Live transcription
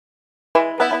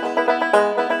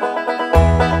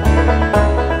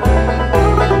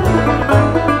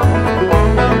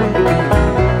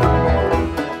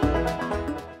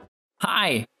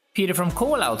Peter from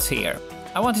CALLOUTS here.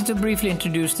 I wanted to briefly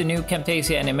introduce the new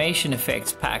Camtasia Animation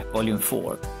Effects Pack Volume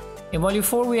 4. In Volume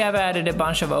 4 we have added a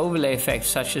bunch of overlay effects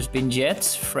such as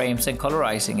vignettes, frames and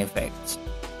colorizing effects.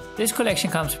 This collection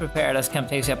comes prepared as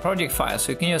Camtasia project files,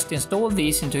 so you can just install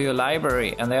these into your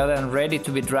library and they are then ready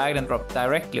to be dragged and dropped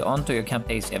directly onto your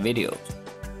Camtasia videos.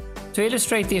 To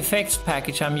illustrate the effects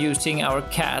package, I'm using our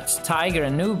cats Tiger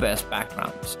and Noob as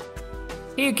backgrounds.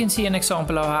 Here you can see an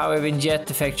example of how a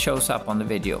vignette effect shows up on the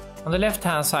video. On the left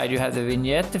hand side you have the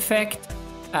vignette effect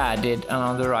added, and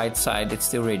on the right side it's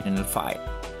the original file.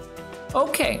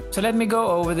 Okay, so let me go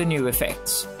over the new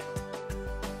effects.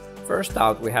 First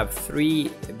out we have three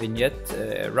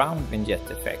round vignette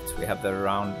effects. We have the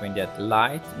round vignette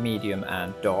light, medium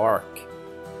and dark.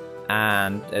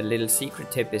 And a little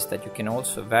secret tip is that you can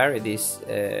also vary this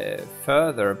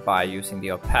further by using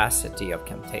the opacity of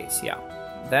Camtasia.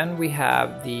 Then we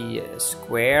have the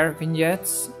square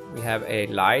vignettes. We have a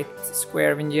light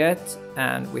square vignette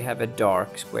and we have a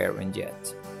dark square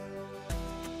vignette.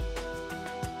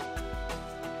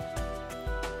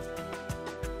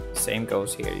 Same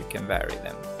goes here, you can vary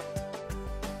them.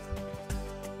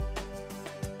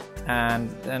 And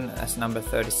then as number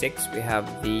 36 we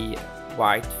have the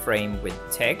white frame with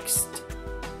text.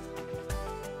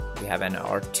 We have an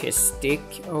artistic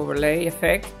overlay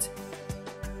effect.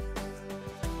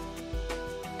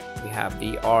 We have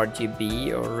the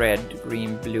RGB or red,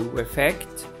 green, blue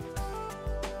effect.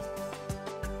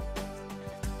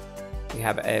 We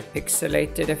have a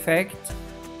pixelated effect.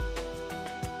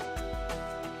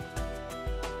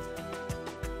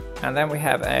 And then we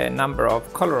have a number of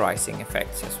colorizing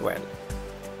effects as well.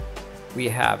 We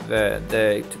have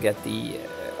to get the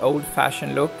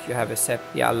old-fashioned look, you have a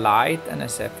sepia light and a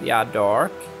sepia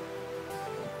dark.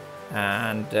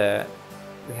 And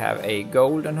we have a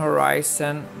golden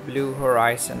horizon, blue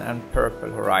horizon and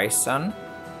purple horizon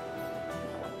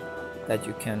that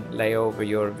you can lay over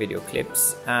your video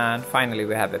clips. And finally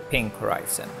we have a pink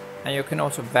horizon. And you can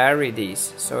also vary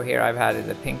these. So here I've added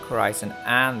the pink horizon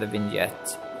and the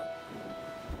vignette.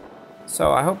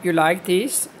 So I hope you like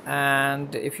these,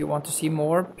 and if you want to see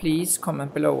more, please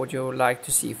comment below what you would like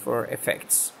to see for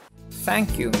effects.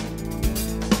 Thank you!